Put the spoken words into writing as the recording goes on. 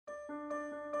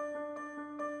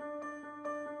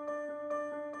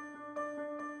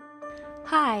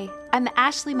Hi, I'm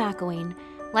Ashley McElwain,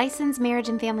 licensed marriage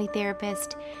and family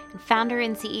therapist and founder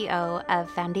and CEO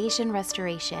of Foundation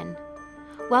Restoration.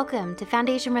 Welcome to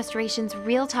Foundation Restoration's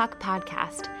Real Talk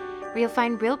podcast, where you'll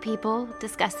find real people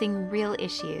discussing real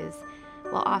issues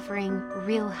while offering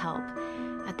real help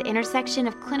at the intersection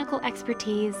of clinical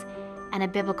expertise and a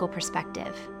biblical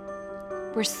perspective.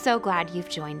 We're so glad you've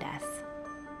joined us.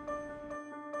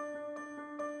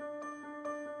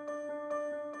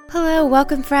 Hello,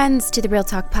 welcome friends to the Real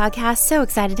Talk podcast. So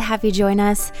excited to have you join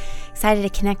us. Excited to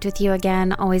connect with you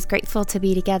again. Always grateful to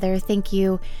be together. Thank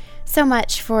you so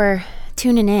much for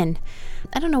tuning in.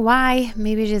 I don't know why,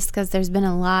 maybe just because there's been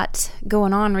a lot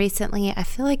going on recently. I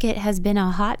feel like it has been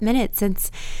a hot minute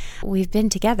since we've been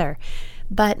together.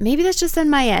 But maybe that's just on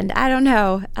my end. I don't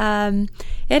know.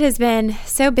 It has been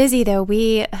so busy though.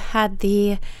 We had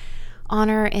the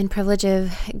honor and privilege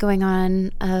of going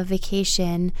on a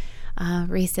vacation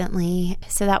recently.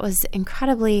 So that was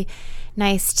incredibly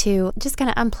nice to just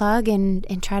kind of unplug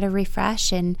and try to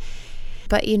refresh.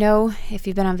 But you know, if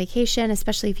you've been on vacation,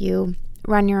 especially if you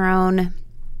run your own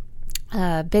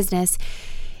business,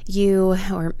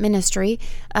 or ministry,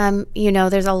 you know,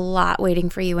 there's a lot waiting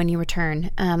for you when you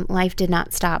return. Life did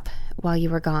not stop while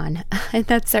you were gone. And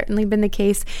that's certainly been the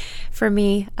case for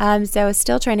me. So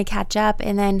still trying to catch up.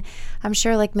 And then I'm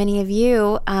sure like many of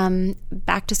you,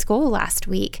 back to school last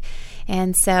week.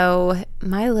 And so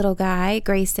my little guy,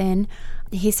 Grayson,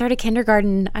 he started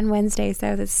kindergarten on Wednesday,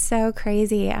 so that's so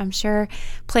crazy. I'm sure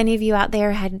plenty of you out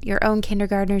there had your own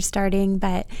kindergartners starting,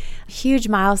 but huge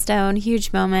milestone,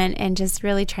 huge moment, and just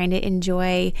really trying to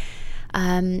enjoy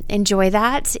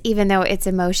that, even though it's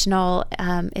emotional.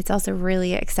 It's also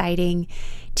really exciting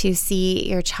to see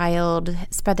your child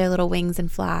spread their little wings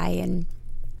and fly, and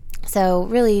so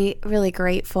really, really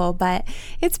grateful, but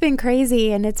it's been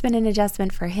crazy and it's been an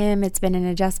adjustment for him. It's been an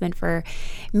adjustment for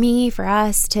me, for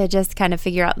us to just kind of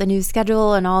figure out the new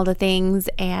schedule and all the things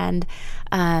and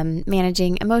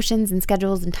managing emotions and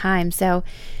schedules and time. So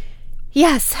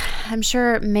yes, I'm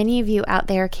sure many of you out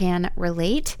there can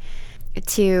relate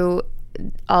to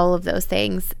all of those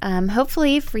things.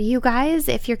 Hopefully for you guys,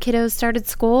 if your kiddos started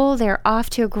school, they're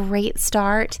off to a great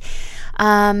start.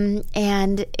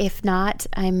 And if not,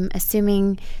 I'm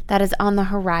assuming that is on the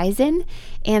horizon.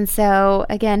 And so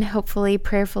again, hopefully,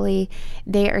 prayerfully,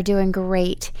 they are doing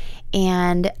great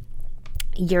and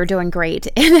you're doing great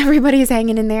and everybody's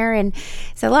hanging in there. And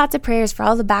so lots of prayers for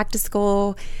all the back to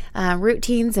school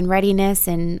routines and readiness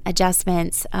and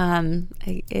adjustments.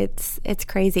 It's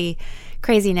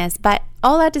craziness. But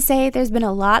all that to say, there's been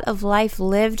a lot of life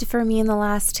lived for me in the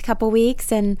last couple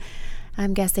weeks, and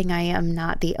I'm guessing I am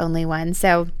not the only one.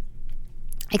 So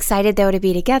excited though to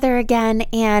be together again,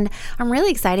 and I'm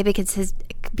really excited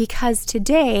because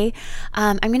today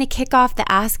I'm going to kick off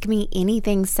the Ask Me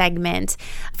Anything segment.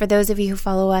 For those of you who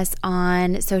follow us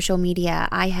on social media,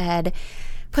 I had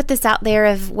put this out there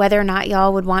of whether or not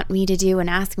y'all would want me to do an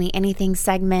Ask Me Anything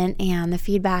segment, and the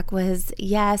feedback was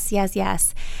yes.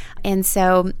 And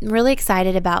so I'm really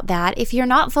excited about that. If you're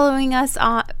not following us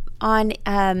on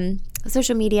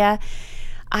social media,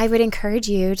 I would encourage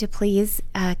you to please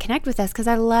connect with us, because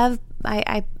I love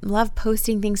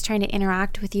posting things, trying to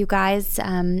interact with you guys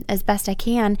as best I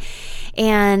can.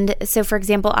 And so, for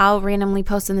example, I'll randomly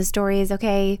post in the stories,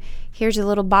 okay, here's your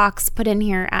little box, put in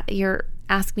here your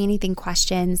Ask Me Anything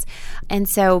questions. And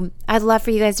so I'd love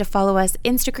for you guys to follow us.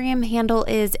 Instagram handle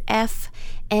is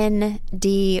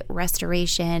FND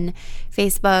Restoration.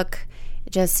 Facebook,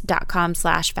 just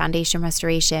 .com/Foundation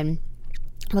Restoration.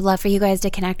 Would love for you guys to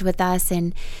connect with us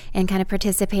and kind of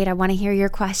participate. I want to hear your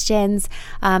questions.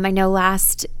 I know or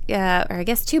I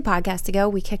guess 2 podcasts ago,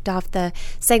 we kicked off the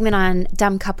segment on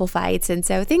dumb couple fights. And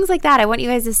so things like that, I want you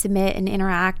guys to submit and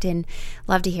interact, and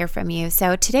love to hear from you.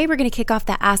 So today we're going to kick off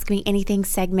the Ask Me Anything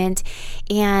segment,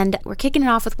 and we're kicking it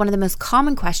off with one of the most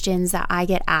common questions that I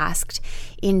get asked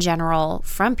in general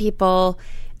from people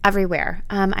everywhere.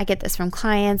 I get this from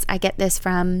clients. I get this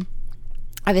from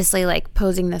obviously like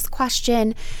posing this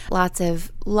question, lots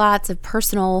of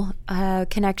personal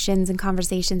connections and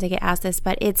conversations. I get asked this,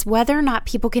 but it's whether or not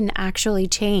people can actually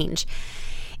change.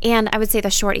 And I would say the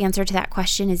short answer to that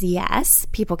question is yes,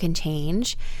 people can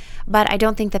change, but I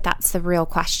don't think that that's the real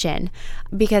question,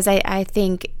 because I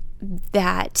think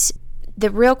that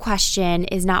the real question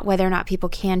is not whether or not people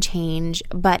can change,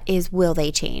 but is will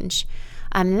they change?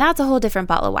 And that's a whole different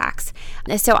bottle of wax.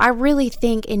 So I really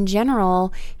think in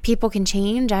general, people can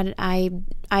change. I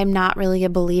I'm not really a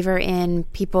believer in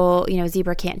people,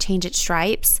 zebra can't change its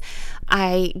stripes.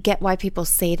 I get why people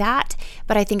say that,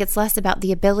 but I think it's less about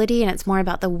the ability and it's more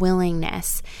about the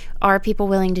willingness. Are people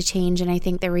willing to change? And I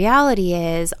think the reality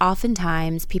is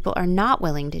oftentimes people are not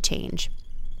willing to change,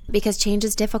 because change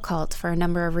is difficult for a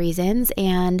number of reasons,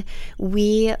 and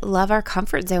we love our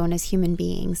comfort zone as human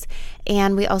beings.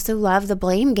 And we also love the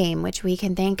blame game, which we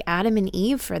can thank Adam and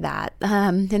Eve for that.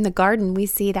 In the garden, we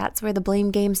see that's where the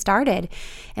blame game started.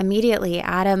 Immediately,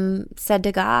 Adam said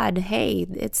to God, hey,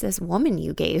 it's this woman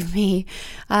you gave me.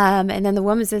 And then the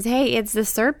woman says, hey, it's the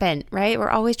serpent, right? We're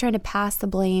always trying to pass the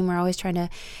blame. We're always trying to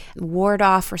ward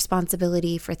off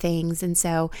responsibility for things. And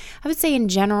so I would say in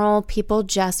general, people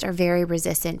just are very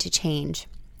resistant to change.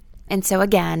 And so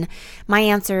again,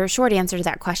 my short answer to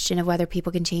that question of whether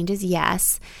people can change is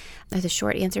yes. The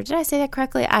short answer, did I say that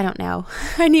correctly? I don't know.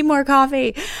 I need more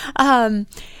coffee.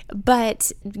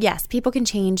 But yes, people can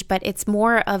change, but it's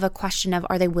more of a question of,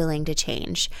 are they willing to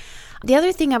change? The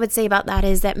other thing I would say about that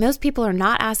is that most people are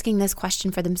not asking this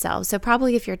question for themselves. So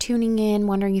probably if you're tuning in,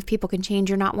 wondering if people can change,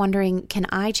 you're not wondering, can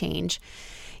I change?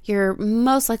 You're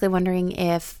most likely wondering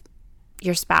if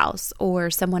your spouse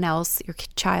or someone else, your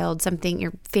child, something,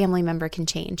 your family member can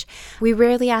change. We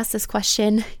rarely ask this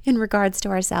question in regards to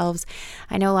ourselves.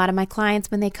 I know a lot of my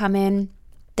clients, when they come in,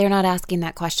 they're not asking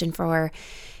that question for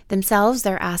themselves.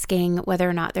 They're asking whether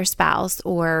or not their spouse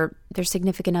or their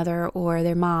significant other or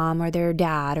their mom or their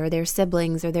dad or their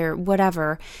siblings or their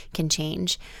whatever can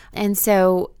change. And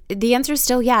so the answer is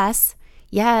still yes.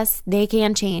 Yes, they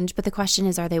can change, but the question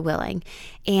is, are they willing?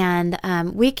 And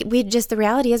the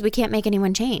reality is we can't make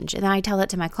anyone change. And I tell it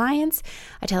to my clients.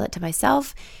 I tell it to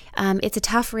myself. It's a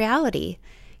tough reality.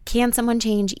 Can someone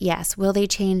change? Yes. Will they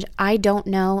change? I don't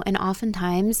know. And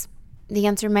oftentimes the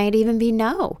answer might even be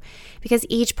no, because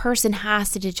each person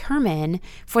has to determine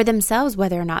for themselves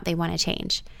whether or not they want to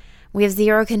change. We have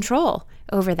zero control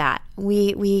over that.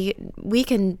 We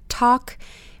can talk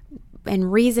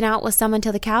and reason out with someone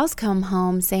till the cows come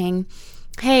home saying,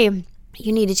 hey,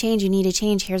 you need to change,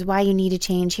 here's why you need to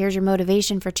change, here's your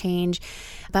motivation for change,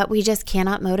 but we just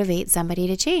cannot motivate somebody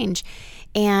to change,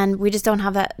 and we just don't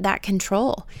have that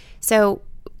control. So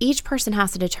each person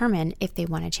has to determine if they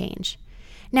want to change.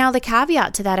 Now, the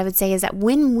caveat to that, I would say, is that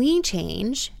when we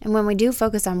change, and when we do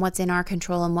focus on what's in our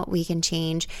control and what we can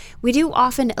change, we do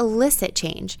often elicit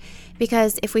change,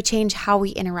 because if we change how we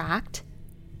interact,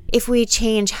 if we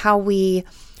change how we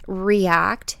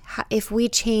react, if we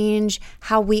change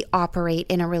how we operate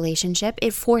in a relationship,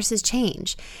 it forces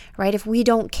change, right? If we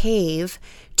don't cave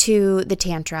to the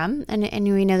tantrum, and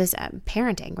we know this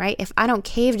parenting, right? If I don't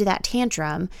cave to that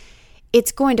tantrum,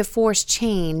 it's going to force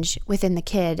change within the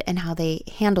kid and how they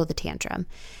handle the tantrum.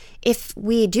 If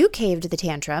we do cave to the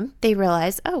tantrum, they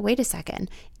realize, oh, wait a second,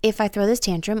 if I throw this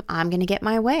tantrum, I'm going to get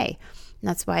my way. And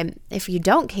that's why if you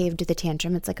don't cave to the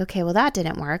tantrum, it's like, okay, well, that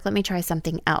didn't work. Let me try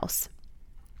something else.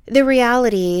 The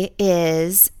reality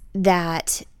is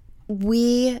that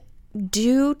we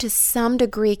do to some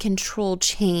degree control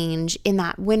change, in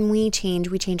that when we change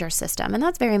our system. And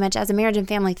that's very much, as a marriage and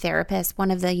family therapist,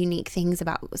 one of the unique things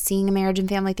about seeing a marriage and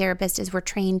family therapist is we're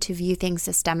trained to view things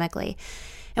systemically.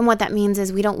 And what that means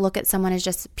is we don't look at someone as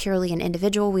just purely an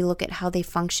individual. We look at how they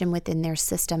function within their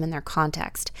system and their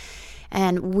context.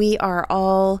 And we are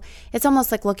all, it's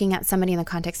almost like looking at somebody in the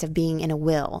context of being in a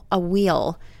wheel,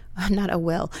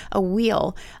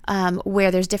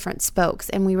 where there's different spokes,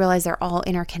 and we realize they're all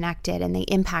interconnected and they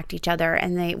impact each other,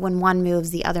 and when one moves,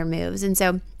 the other moves. And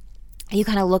so you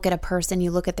kind of look at a person, you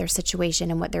look at their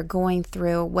situation and what they're going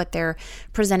through, what their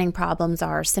presenting problems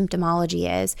are,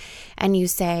 symptomology is, and you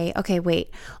say, okay, wait,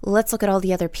 let's look at all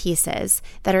the other pieces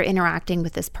that are interacting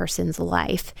with this person's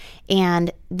life.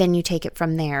 And then you take it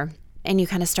from there. And you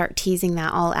kind of start teasing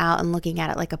that all out and looking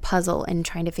at it like a puzzle and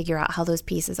trying to figure out how those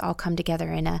pieces all come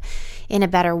together in a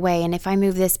better way. And if I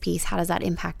move this piece, how does that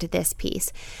impact this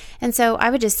piece? And so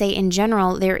I would just say in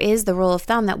general, there is the rule of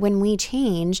thumb that when we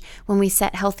change, when we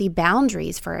set healthy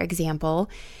boundaries, for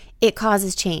example, it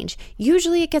causes change.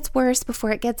 Usually it gets worse before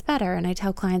it gets better. And I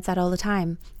tell clients that all the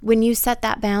time. When you set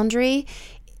that boundary,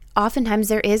 oftentimes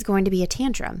there is going to be a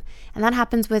tantrum, and that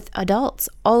happens with adults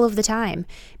all of the time,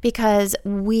 because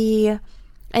the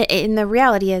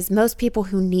reality is most people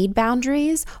who need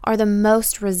boundaries are the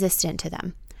most resistant to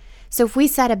them. So if we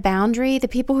set a boundary, the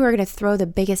people who are going to throw the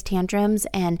biggest tantrums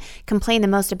and complain the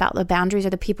most about the boundaries are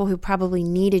the people who probably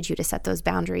needed you to set those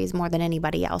boundaries more than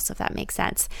anybody else, if that makes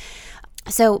sense.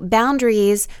 So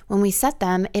boundaries, when we set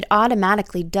them, it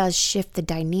automatically does shift the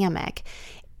dynamic.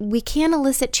 We can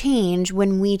elicit change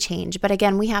when we change, but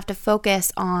again, we have to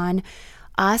focus on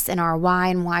us and our why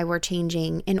and why we're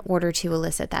changing in order to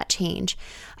elicit that change.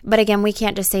 But again, we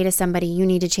can't just say to somebody, you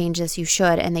need to change this, you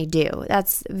should, and they do.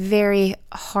 That's very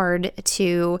hard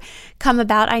to come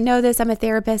about. I know this, I'm a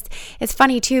therapist. It's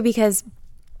funny too, because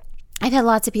I've had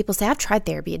lots of people say, I've tried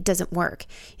therapy, it doesn't work.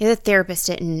 The therapist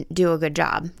didn't do a good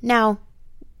job. Now,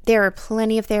 there are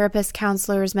plenty of therapists,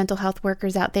 counselors, mental health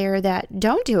workers out there that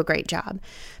don't do a great job.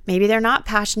 Maybe they're not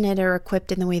passionate or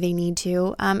equipped in the way they need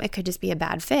to. It could just be a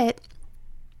bad fit.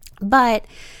 But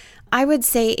I would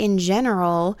say in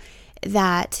general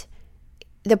that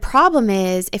the problem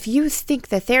is if you think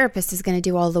the therapist is going to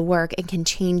do all the work and can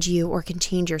change you or can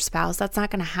change your spouse, that's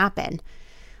not going to happen.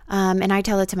 And I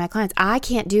tell it to my clients, I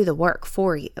can't do the work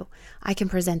for you. I can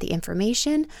present the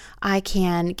information. I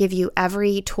can give you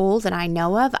every tool that I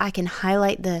know of. I can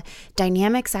highlight the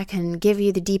dynamics. I can give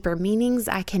you the deeper meanings.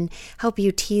 I can help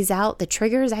you tease out the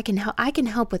triggers. I can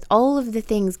help with all of the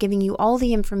things, giving you all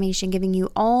the information, giving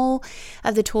you all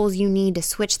of the tools you need to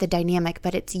switch the dynamic.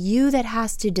 But it's you that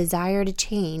has to desire to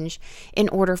change in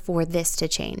order for this to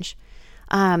change.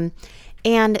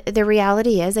 And the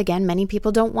reality is, again, many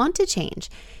people don't want to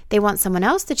change. They want someone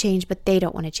else to change, but they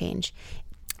don't want to change.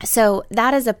 So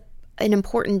that is an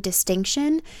important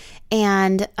distinction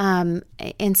and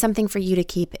something for you to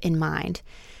keep in mind.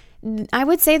 I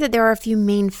would say that there are a few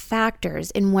main factors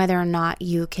in whether or not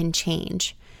you can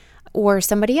change or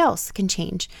somebody else can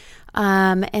change.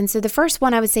 And so the first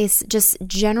one I would say is just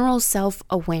general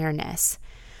self-awareness.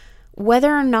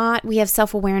 Whether or not we have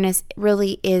self-awareness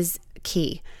really is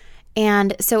key.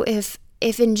 And so if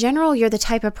in general you're the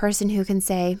type of person who can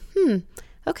say,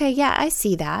 okay, yeah, I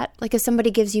see that. Like if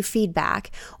somebody gives you feedback,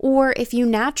 or if you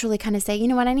naturally kind of say, you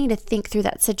know what, I need to think through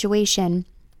that situation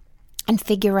and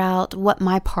figure out what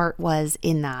my part was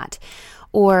in that.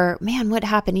 Or, man, what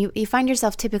happened? You find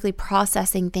yourself typically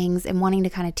processing things and wanting to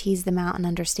kind of tease them out and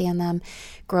understand them,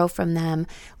 grow from them,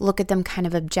 look at them kind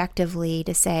of objectively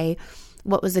to say,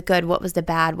 what was the good? What was the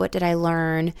bad? What did I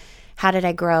learn? How did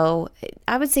I grow?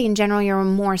 I would say in general, you're a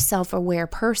more self-aware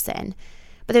person.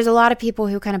 But there's a lot of people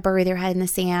who kind of bury their head in the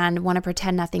sand, want to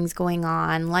pretend nothing's going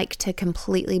on, like to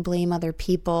completely blame other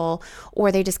people,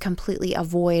 or they just completely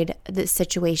avoid the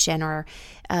situation or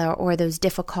those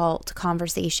difficult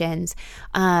conversations.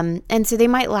 And so they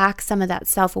might lack some of that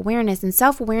self-awareness. And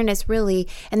self-awareness really,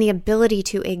 and the ability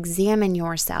to examine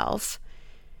yourself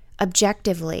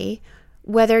objectively,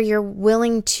 whether you're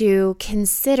willing to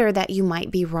consider that you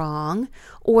might be wrong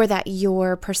or that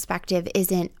your perspective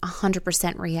isn't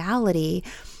 100% reality,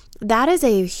 that is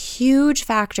a huge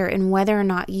factor in whether or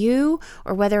not you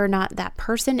or whether or not that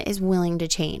person is willing to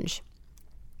change.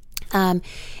 And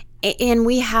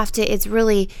we have to, it's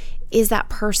really, is that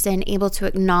person able to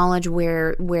acknowledge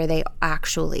where they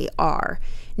actually are,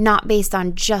 not based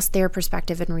on just their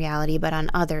perspective and reality, but on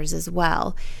others as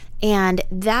well. And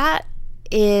that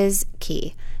is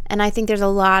key. And I think there's a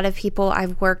lot of people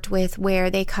I've worked with where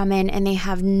they come in and they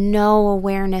have no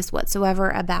awareness whatsoever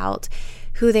about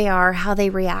who they are, how they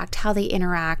react, how they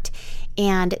interact,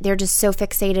 and they're just so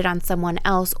fixated on someone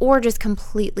else or just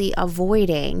completely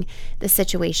avoiding the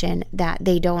situation that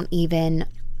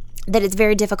it's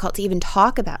very difficult to even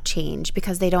talk about change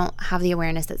because they don't have the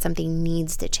awareness that something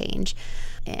needs to change.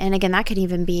 And again, that could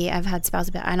even be, I've had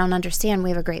spouses, I don't understand,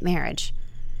 we have a great marriage.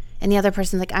 And the other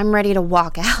person's like, I'm ready to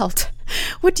walk out.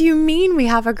 What do you mean we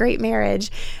have a great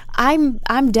marriage? I'm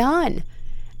done.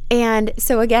 And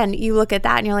so again, you look at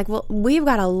that and you're like, well, we've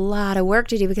got a lot of work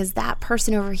to do because that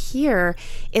person over here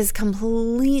is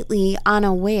completely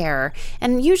unaware.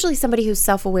 And usually somebody who's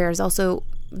self-aware is also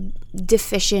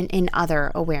deficient in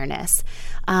other awareness,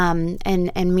 and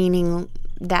meaning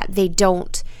that they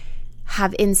don't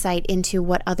have insight into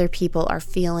what other people are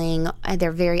feeling.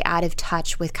 They're very out of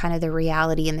touch with kind of the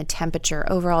reality and the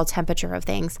overall temperature of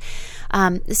things.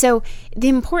 So the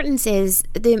importance is,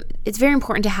 it's very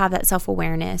important to have that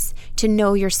self-awareness, to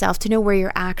know yourself, to know where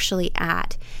you're actually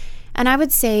at. And I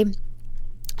would say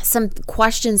some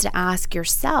questions to ask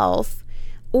yourself,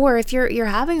 or if you're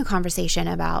having a conversation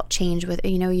about change with,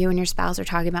 you and your spouse are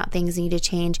talking about things need to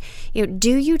change,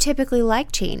 do you typically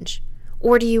like change,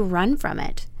 or do you run from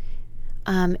it?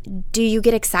 Do you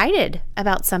get excited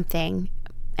about something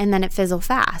and then it fizzle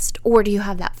fast? Or do you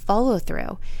have that follow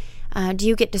through? Do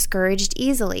you get discouraged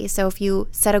easily? So if you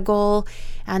set a goal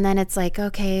and then it's like,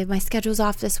 okay, my schedule's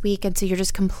off this week, and so you're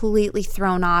just completely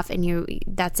thrown off and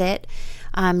that's it.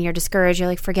 You're discouraged. You're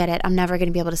like, forget it. I'm never going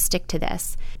to be able to stick to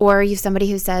this. Or are you somebody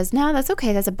who says, no, that's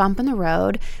okay. That's a bump in the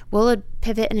road. We'll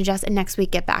pivot and adjust and next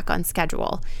week get back on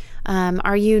schedule.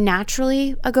 Are you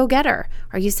naturally a go-getter?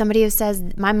 Are you somebody who says,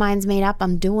 my mind's made up,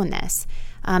 I'm doing this.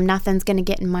 Nothing's going to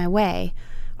get in my way?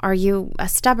 Are you a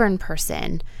stubborn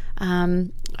person?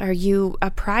 Are you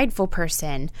a prideful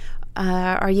person?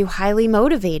 Are you highly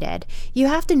motivated? You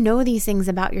have to know these things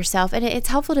about yourself. And it's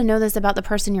helpful to know this about the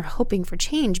person you're hoping for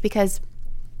change, because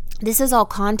this is all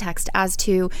context as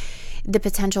to the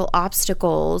potential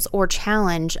obstacles or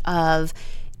challenge of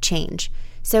change.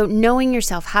 So knowing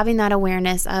yourself, having that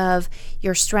awareness of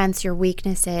your strengths, your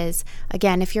weaknesses.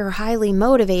 Again, if you're highly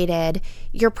motivated,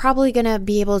 you're probably going to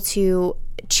be able to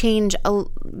change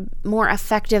more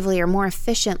effectively or more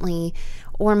efficiently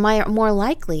or more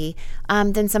likely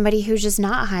than somebody who's just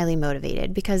not highly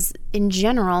motivated, because in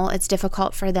general, it's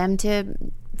difficult for them to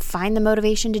find the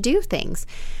motivation to do things.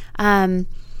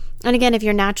 And again, if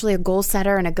you're naturally a goal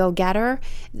setter and a go-getter,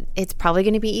 it's probably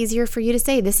going to be easier for you to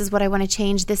say, this is what I want to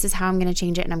change, this is how I'm going to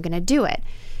change it, and I'm going to do it.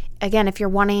 Again, if you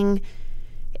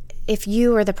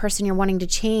or the person you're wanting to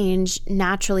change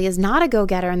naturally is not a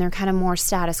go-getter and they're kind of more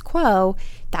status quo,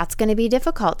 that's going to be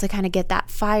difficult to kind of get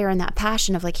that fire and that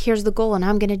passion of like, here's the goal and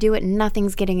I'm going to do it and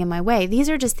nothing's getting in my way. These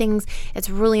are just things it's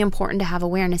really important to have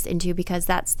awareness into, because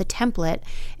that's the template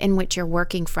in which you're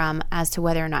working from as to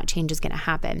whether or not change is going to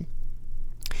happen.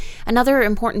 Another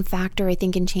important factor, I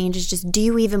think, in change is just, do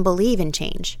you even believe in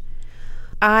change?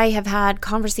 I have had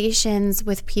conversations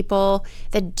with people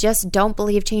that just don't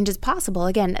believe change is possible.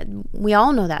 Again, we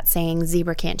all know that saying,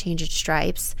 zebra can't change its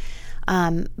stripes.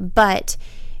 But,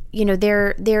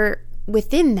 they're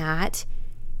within that,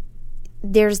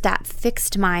 there's that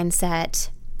fixed mindset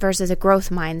versus a growth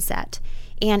mindset.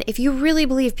 And if you really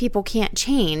believe people can't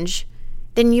change,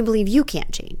 then you believe you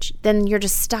can't change. Then you're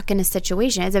just stuck in a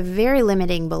situation. It's a very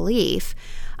limiting belief.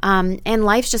 And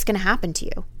life's just going to happen to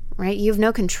you, right? You have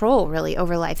no control really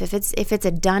over life. If it's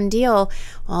a done deal,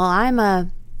 well,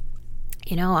 I'm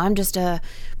just a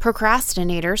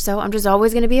procrastinator, so I'm just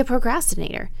always going to be a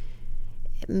procrastinator.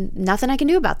 Nothing I can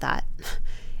do about that.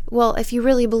 Well, if you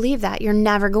really believe that, you're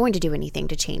never going to do anything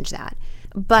to change that.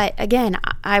 But again,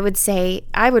 I would say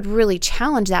I would really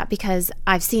challenge that, because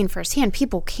I've seen firsthand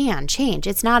people can change.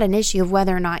 It's not an issue of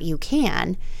whether or not you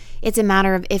can. It's a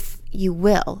matter of if you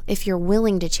will, if you're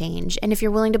willing to change, and if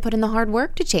you're willing to put in the hard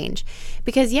work to change.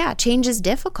 Because change is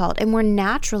difficult, and we're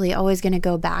naturally always going to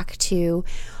go back to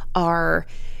our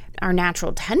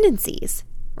natural tendencies.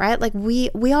 Right? Like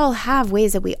we all have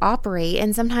ways that we operate,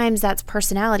 and sometimes that's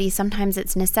personality, sometimes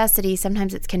it's necessity,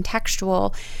 sometimes it's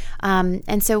contextual.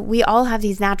 And so we all have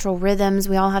these natural rhythms,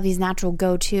 we all have these natural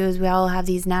go-tos, we all have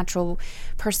these natural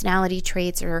personality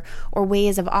traits or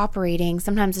ways of operating.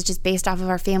 Sometimes it's just based off of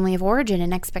our family of origin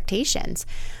and expectations.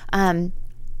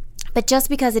 But just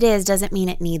because it is doesn't mean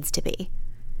it needs to be.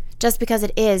 Just because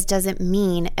it is doesn't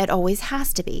mean it always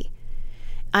has to be.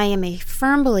 I am a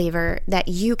firm believer that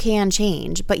you can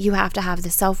change, but you have to have the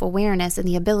self-awareness and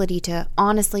the ability to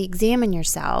honestly examine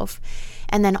yourself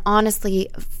and then honestly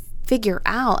figure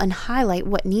out and highlight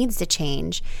what needs to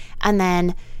change, and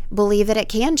then believe that it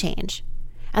can change.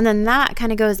 And then that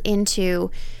kind of goes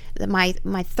into my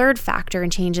third factor in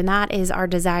change, and that is our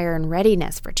desire and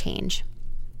readiness for change.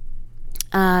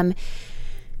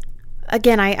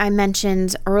 Again, I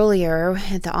mentioned earlier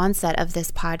at the onset of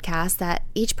this podcast that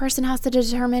each person has to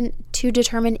determine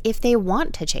if they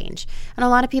want to change. And a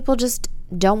lot of people just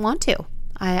don't want to.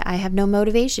 I have no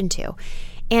motivation to.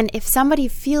 And if somebody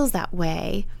feels that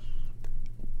way,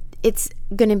 it's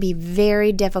going to be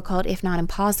very difficult, if not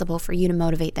impossible, for you to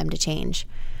motivate them to change.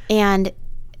 And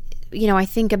I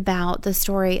think about the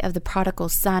story of the prodigal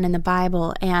son in the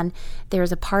Bible, and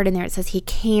there's a part in there that says he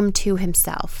came to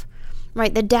himself.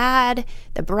 Right? The dad,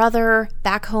 the brother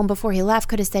back home before he left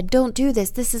could have said, don't do this.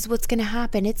 This is what's going to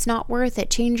happen. It's not worth it.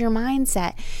 Change your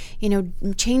mindset.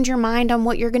 Change your mind on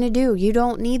what you're going to do. You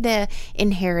don't need the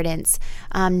inheritance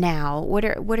now. What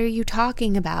are you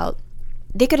talking about?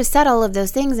 They could have said all of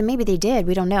those things, and maybe they did.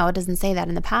 We don't know. It doesn't say that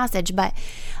in the passage, but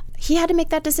he had to make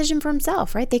that decision for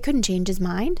himself, right? They couldn't change his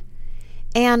mind.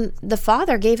 And the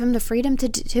father gave him the freedom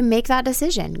to make that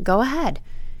decision. Go ahead.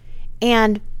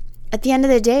 And at the end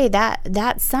of the day,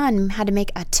 that son had to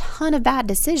make a ton of bad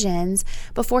decisions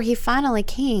before he finally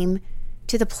came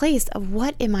to the place of,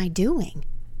 what am I doing?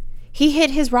 He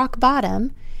hit his rock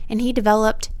bottom, and he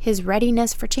developed his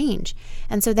readiness for change.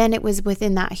 And so then it was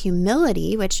within that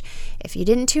humility, which, if you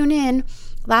didn't tune in,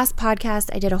 last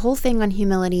podcast, I did a whole thing on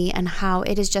humility and how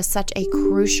it is just such a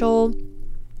crucial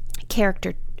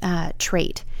character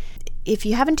trait. If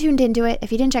you haven't tuned into it,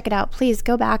 if you didn't check it out, please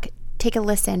go back, take a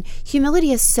listen.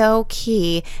 Humility is so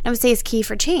key. And I would say it's key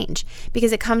for change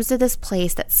because it comes to this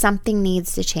place that something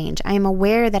needs to change. I am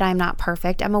aware that I'm not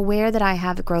perfect. I'm aware that I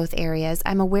have growth areas.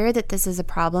 I'm aware that this is a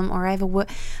problem, or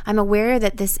I'm aware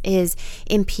that this is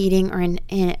impeding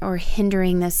or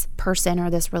hindering this person or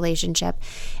this relationship.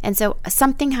 And so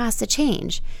something has to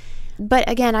change. But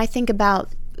again, I think about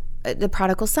the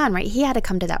prodigal son, right? He had to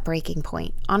come to that breaking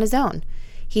point on his own.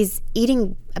 He's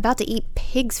about to eat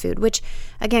pig's food, which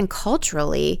again,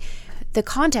 culturally, the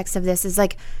context of this is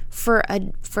like for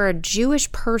a Jewish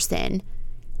person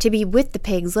to be with the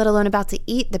pigs, let alone about to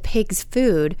eat the pig's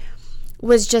food,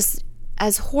 was just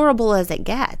as horrible as it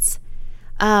gets.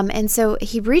 And so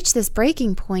he reached this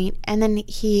breaking point, and then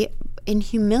he, in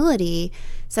humility,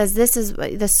 says, "This is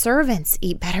the servants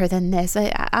eat better than this.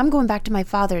 I'm going back to my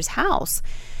father's house."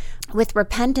 With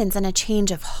repentance and a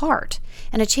change of heart.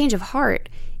 And a change of heart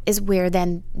is where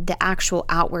then the actual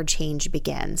outward change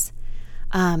begins.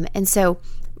 And so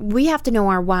we have to know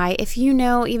our why. If you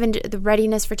know even the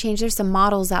readiness for change, there's some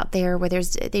models out there where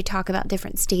they talk about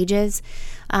different stages.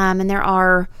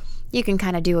 And you can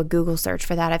kind of do a Google search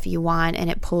for that if you want, and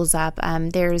it pulls up.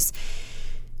 There's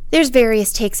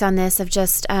various takes on this of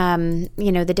just,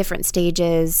 the different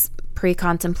stages: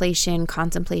 pre-contemplation,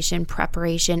 contemplation,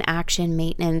 preparation, action,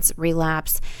 maintenance,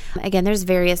 relapse. Again, there's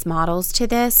various models to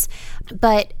this,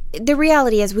 but the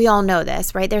reality is we all know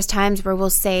this, right? There's times where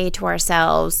we'll say to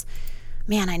ourselves,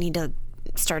 man, I need to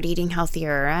start eating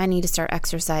healthier, I need to start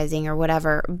exercising or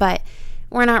whatever, but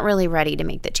we're not really ready to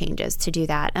make the changes to do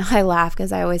that. And I laugh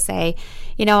because I always say,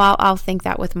 I'll think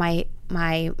that with my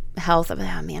health of,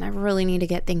 oh man, I really need to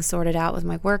get things sorted out with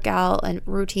my workout and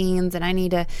routines, and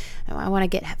I want to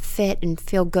get fit and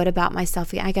feel good about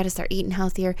myself. I got to start eating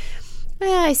healthier.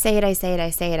 I say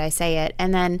it.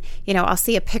 And then, I'll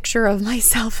see a picture of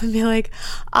myself and be like,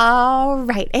 all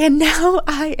right, and now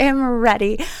I am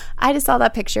ready. I just saw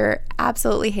that picture,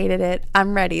 absolutely hated it.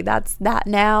 I'm ready. That's that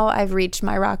now. I've reached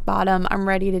my rock bottom. I'm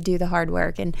ready to do the hard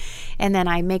work. And then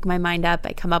I make my mind up.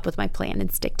 I come up with my plan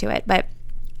and stick to it. But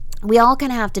we all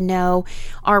kind of have to know,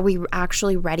 are we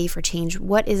actually ready for change?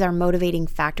 What is our motivating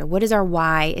factor? What is our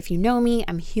why? If you know me,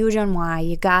 I'm huge on why.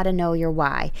 You got to know your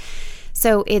why.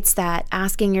 So it's that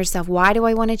asking yourself, why do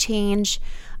I want to change?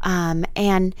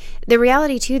 And the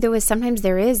reality too, though, is sometimes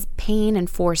there is pain and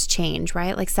forced change,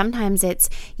 right? Like sometimes it's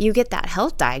you get that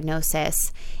health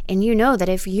diagnosis and you know that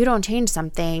if you don't change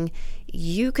something,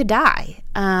 you could die.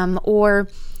 Or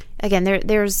again,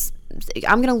 there's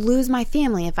I'm going to lose my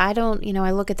family if I don't,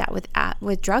 I look at that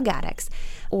with drug addicts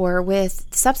or with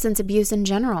substance abuse in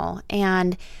general.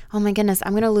 And oh my goodness,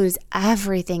 I'm going to lose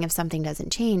everything if something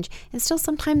doesn't change. And still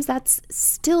sometimes that's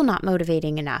still not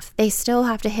motivating enough. They still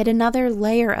have to hit another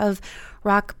layer of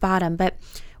rock bottom. But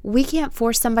we can't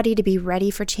force somebody to be ready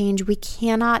for change. We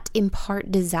cannot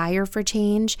impart desire for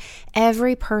change.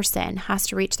 Every person has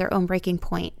to reach their own breaking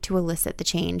point to elicit the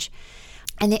change.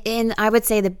 And I would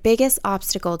say the biggest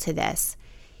obstacle to this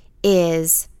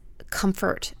is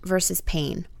comfort versus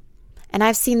pain. And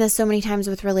I've seen this so many times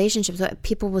with relationships.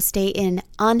 People will stay in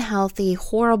unhealthy,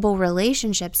 horrible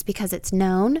relationships because it's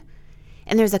known,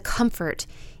 and there's a comfort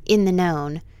in the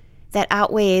known that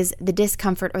outweighs the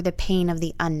discomfort or the pain of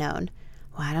the unknown.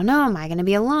 Well, I don't know, am I going to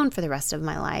be alone for the rest of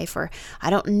my life? Or I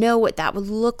don't know what that would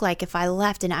look like if I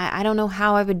left, and I don't know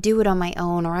how I would do it on my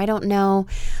own, or I don't know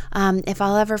if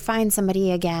I'll ever find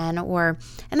somebody again. And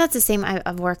that's the same,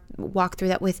 I've walked through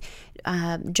that with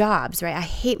jobs, right? I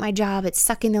hate my job. It's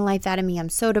sucking the life out of me. I'm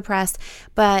so depressed,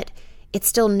 but it's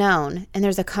still known, and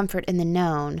there's a comfort in the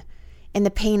known, and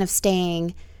the pain of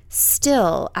staying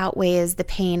still outweighs the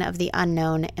pain of the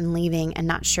unknown and leaving and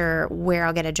not sure where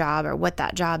I'll get a job or what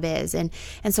that job is. And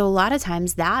so a lot of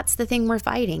times that's the thing we're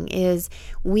fighting is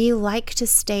we like to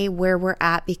stay where we're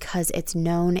at because it's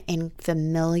known and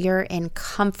familiar and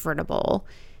comfortable,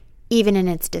 even in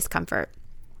its discomfort.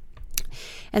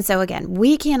 And so again,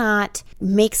 we cannot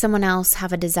make someone else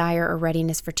have a desire or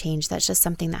readiness for change. That's just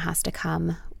something that has to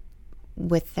come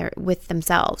with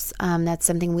themselves. That's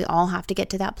something we all have to get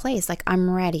to that place. Like, I'm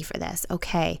ready for this.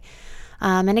 Okay.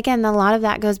 And again, a lot of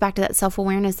that goes back to that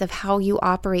self-awareness of how you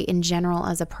operate in general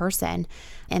as a person.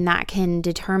 And that can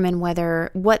determine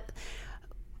what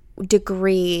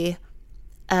degree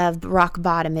of rock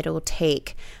bottom it will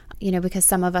take. Because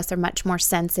some of us are much more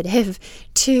sensitive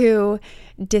to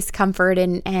discomfort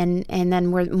and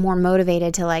then we're more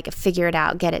motivated to figure it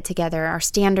out, get it together. Our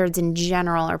standards in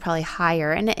general are probably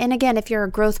higher. And again, if you're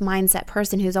a growth mindset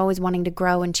person who's always wanting to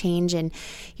grow and change and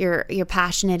you're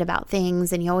passionate about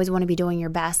things and you always want to be doing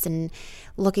your best and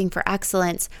looking for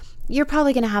excellence, you're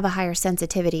probably going to have a higher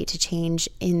sensitivity to change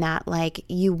in that, like,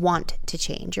 you want to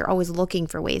change. You're always looking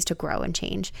for ways to grow and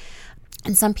change.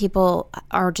 And some people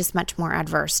are just much more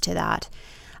adverse to that.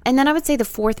 And then I would say the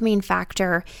fourth main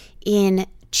factor in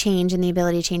change and the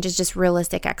ability to change is just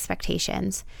realistic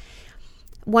expectations.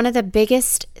 One of the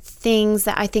biggest things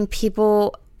that I think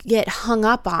people get hung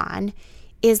up on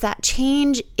is that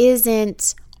change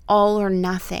isn't all or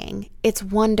nothing. It's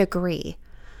 1 degree.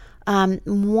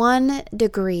 1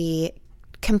 degree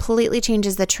completely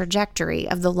changes the trajectory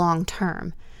of the long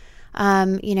term.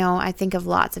 I think of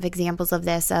lots of examples of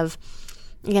this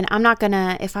again,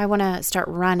 if I want to start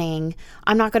running,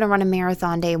 I'm not going to run a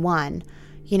marathon day one.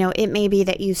 It may be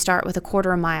that you start with a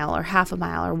quarter mile or half a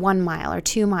mile or 1 mile or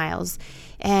 2 miles,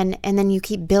 and then you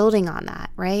keep building on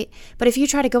that, right? But if you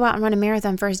try to go out and run a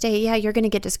marathon first day, yeah, you're going to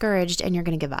get discouraged and you're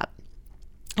going to give up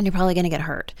and you're probably going to get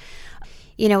hurt.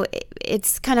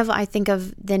 It's kind of, I think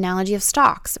of the analogy of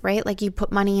stocks, right? Like, you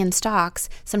put money in stocks.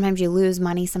 Sometimes you lose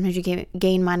money. Sometimes you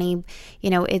gain money.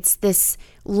 It's this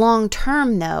long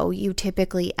term, though, you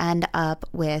typically end up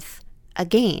with a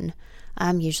gain,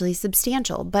 usually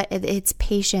substantial, but it's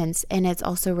patience, and it's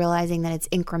also realizing that it's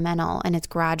incremental and it's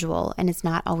gradual and it's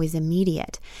not always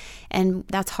immediate. And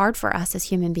that's hard for us as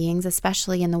human beings,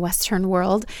 especially in the Western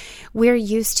world. We're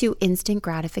used to instant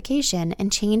gratification,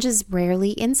 and change is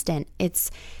rarely instant.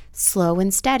 It's slow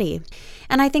and steady.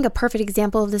 And I think a perfect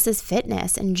example of this is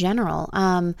fitness in general.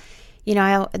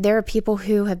 There are people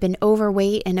who have been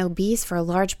overweight and obese for a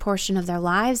large portion of their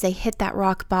lives. They hit that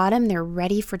rock bottom. They're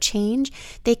ready for change.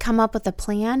 They come up with a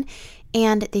plan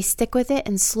and they stick with it.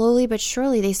 And slowly but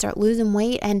surely they start losing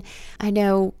weight. And I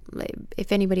know,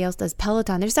 if anybody else does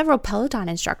Peloton, there's several Peloton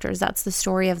instructors. That's the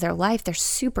story of their life. They're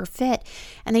super fit.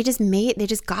 And they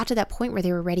just got to that point where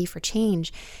they were ready for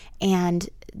change. And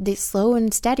they slow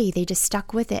and steady, they just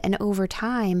stuck with it. And over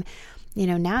time,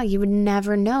 now you would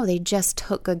never know. They just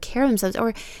took good care of themselves.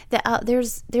 Or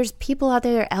there's people out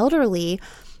there that are elderly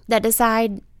that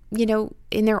decide,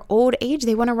 in their old age,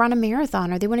 they want to run a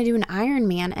marathon or they want to do an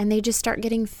Ironman, and they just start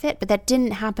getting fit. But that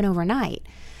didn't happen overnight.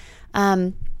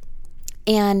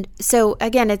 And so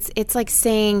again, it's like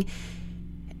saying,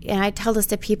 and I tell this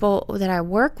to people that I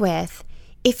work with,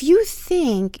 if you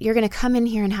think you're going to come in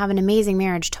here and have an amazing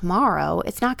marriage tomorrow,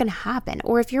 it's not going to happen.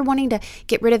 Or if you're wanting to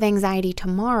get rid of anxiety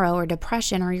tomorrow or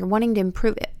depression, or you're wanting to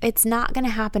improve, it's not going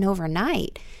to happen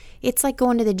overnight. It's like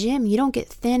going to the gym. You don't get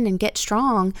thin and get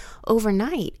strong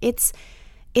overnight. It's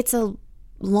a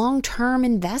long-term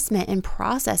investment and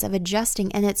process of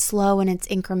adjusting, and it's slow and it's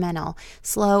incremental,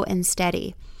 slow and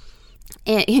steady.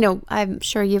 And, I'm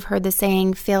sure you've heard the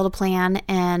saying, fail to plan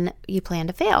and you plan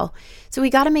to fail. So we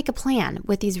got to make a plan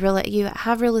with these you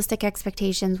have realistic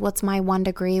expectations. What's my 1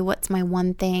 degree? What's my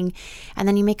one thing? And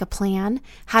then you make a plan,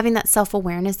 having that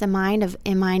self-awareness in mind of,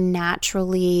 am I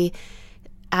naturally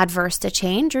adverse to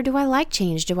change, or do I like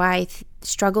change? Do I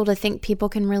struggle to think people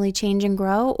can really change and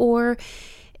grow? Or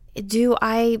do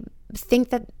I think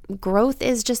that growth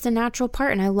is just a natural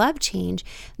part and I love change?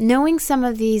 Knowing some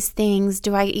of these things,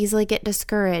 do I easily get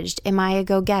discouraged? Am I a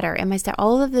go-getter? Am I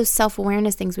all of those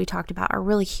self-awareness things we talked about are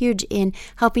really huge in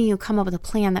helping you come up with a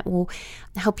plan that will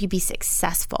help you be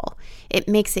successful. It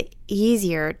makes it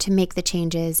easier to make the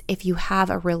changes if you have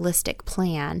a realistic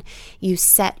plan. You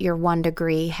set your 1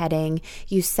 degree heading,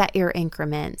 you set your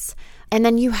increments. And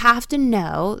then you have to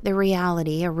know the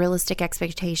reality, a realistic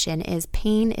expectation is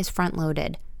pain is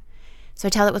front-loaded. So I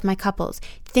tell it with my couples.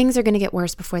 Things are going to get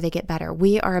worse before they get better.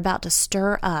 We are about to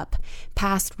stir up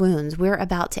past wounds. We're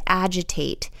about to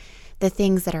agitate the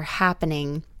things that are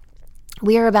happening.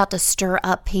 We are about to stir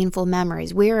up painful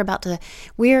memories. We are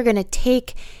going to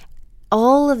take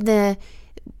all of the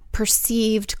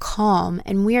perceived calm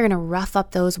and we are going to rough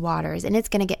up those waters. And it's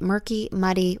going to get murky,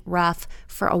 muddy, rough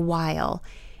for a while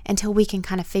until we can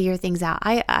kind of figure things out.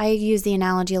 I use the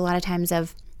analogy a lot of times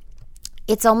of,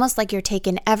 it's almost like you're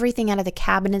taking everything out of the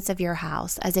cabinets of your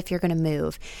house as if you're going to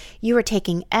move. You are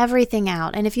taking everything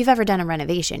out. And if you've ever done a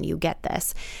renovation, you get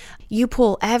this. You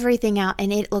pull everything out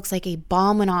and it looks like a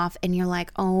bomb went off and you're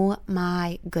like, oh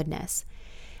my goodness.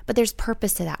 But there's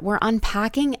purpose to that. We're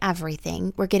unpacking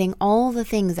everything. We're getting all the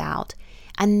things out.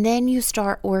 And then you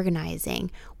start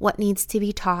organizing what needs to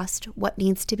be tossed, what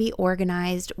needs to be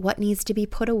organized, what needs to be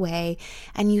put away.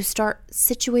 And you start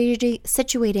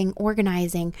situating,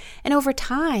 organizing. And over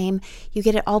time, you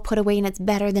get it all put away and it's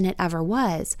better than it ever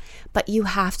was. But you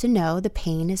have to know the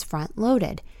pain is front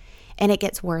loaded and it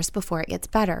gets worse before it gets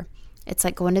better. It's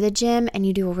like going to the gym and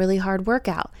you do a really hard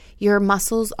workout. Your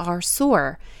muscles are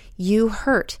sore. You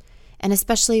hurt. And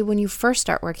especially when you first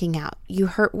start working out, you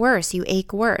hurt worse, you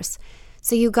ache worse.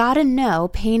 So you got to know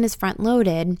pain is front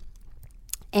loaded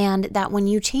And that when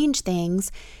you change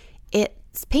things,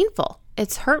 it's painful,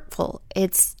 it's hurtful,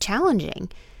 it's challenging.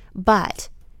 But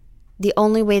the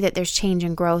only way that there's change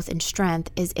and growth and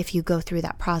strength is if you go through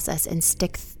that process and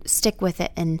stick with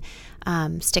it and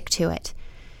stick to it.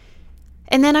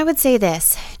 And then I would say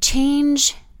this: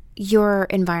 change your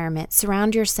environment.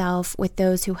 Surround yourself with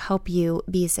those who help you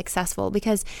be successful.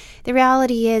 Because the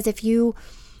reality is, if you,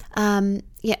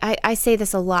 I say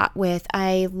this a lot with,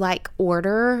 I like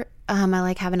order. I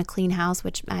like having a clean house,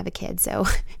 which I have a kid, so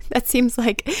that seems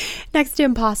like next to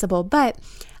impossible. But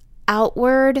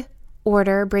outward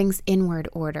order brings inward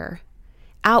order.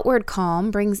 Outward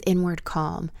calm brings inward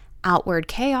calm. Outward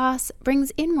chaos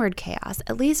brings inward chaos,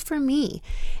 at least for me.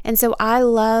 And so I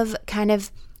love kind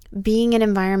of being in an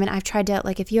environment. I've tried to,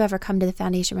 like, if you ever come to the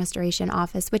Foundation Restoration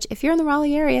office, which if you're in the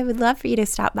Raleigh area, I would love for you to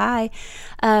stop by.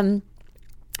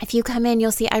 If you come in,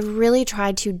 you'll see I really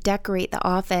tried to decorate the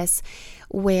office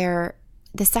where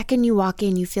the second you walk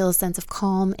in, you feel a sense of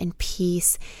calm and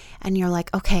peace, and you're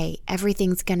like, okay,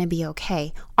 everything's going to be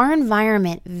okay. Our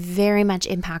environment very much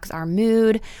impacts our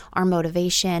mood, our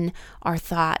motivation, our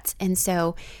thoughts. And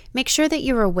so make sure that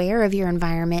you're aware of your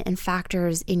environment and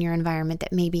factors in your environment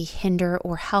that maybe hinder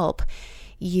or help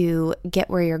you get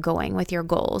where you're going with your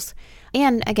goals.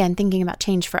 And again, thinking about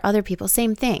change for other people,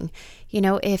 same thing. You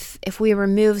know, if we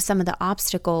remove some of the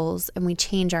obstacles and we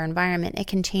change our environment, it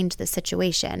can change the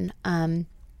situation. And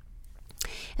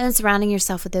then surrounding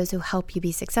yourself with those who help you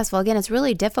be successful. Again, it's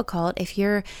really difficult if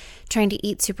you're trying to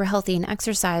eat super healthy and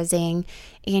exercising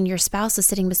and your spouse is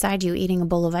sitting beside you eating a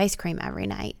bowl of ice cream every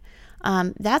night.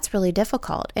 That's really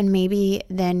difficult. And maybe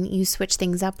then you switch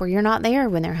things up where you're not there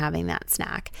when they're having that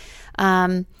snack.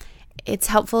 It's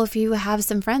helpful if you have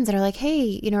some friends that are like,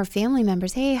 hey, or family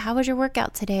members, hey, how was your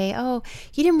workout today? Oh,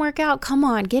 you didn't work out? Come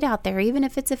on, get out there, even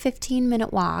if it's a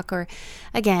 15-minute walk. Or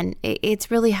again,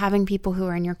 it's really having people who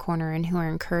are in your corner and who are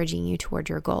encouraging you toward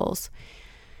your goals.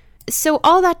 So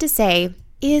all that to say,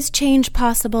 is change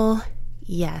possible?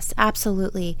 Yes,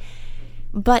 absolutely.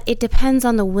 But it depends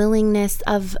on the willingness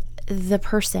of the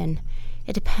person.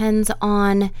 It depends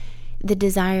on the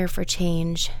desire for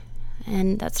change.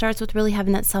 And that starts with really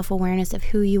having that self-awareness of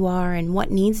who you are and what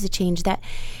needs to change, that,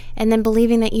 and then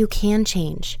believing that you can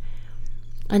change.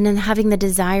 And then having the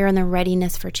desire and the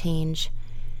readiness for change,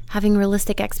 having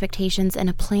realistic expectations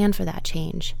and a plan for that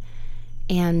change.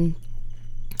 And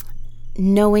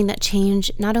knowing that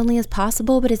change not only is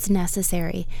possible, but it's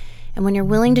necessary. And when you're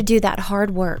willing to do that hard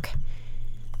work,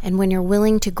 and when you're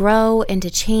willing to grow and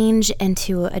to change and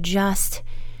to adjust,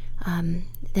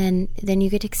 then you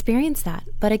get to experience that.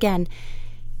 But again,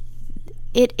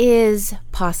 it is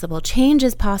possible. Change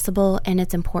is possible, and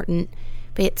it's important,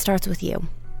 but it starts with you.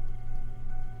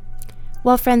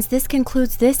 Well, friends, this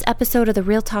concludes this episode of the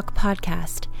Real Talk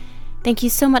podcast. Thank you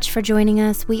so much for joining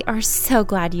us. We are so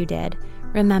glad you did.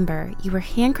 Remember, you were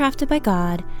handcrafted by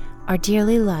God, are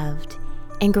dearly loved,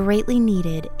 and greatly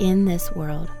needed in this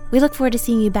world. We look forward to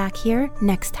seeing you back here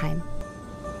next time.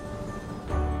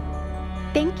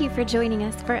 Thank you for joining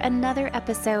us for another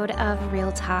episode of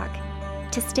Real Talk.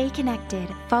 To stay connected,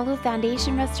 follow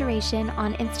Foundation Restoration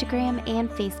on Instagram and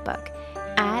Facebook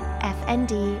at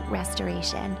FND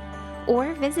Restoration,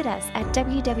 or visit us at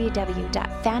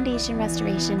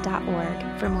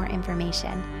www.foundationrestoration.org for more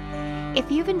information.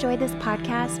 If you've enjoyed this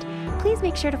podcast, please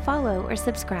make sure to follow or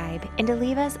subscribe and to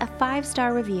leave us a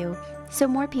 5-star review so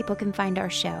more people can find our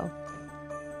show.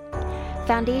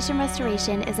 Foundation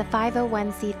Restoration is a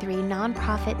 501c3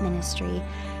 nonprofit ministry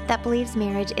that believes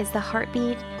marriage is the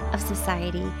heartbeat of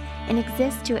society and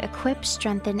exists to equip,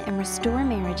 strengthen, and restore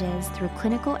marriages through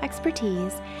clinical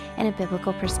expertise and a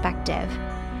biblical perspective.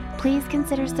 Please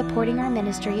consider supporting our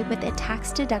ministry with a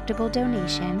tax-deductible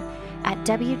donation at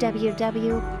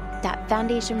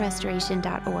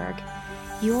www.foundationrestoration.org.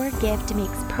 Your gift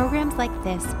makes programs like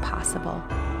this possible.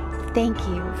 Thank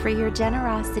you for your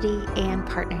generosity and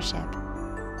partnership.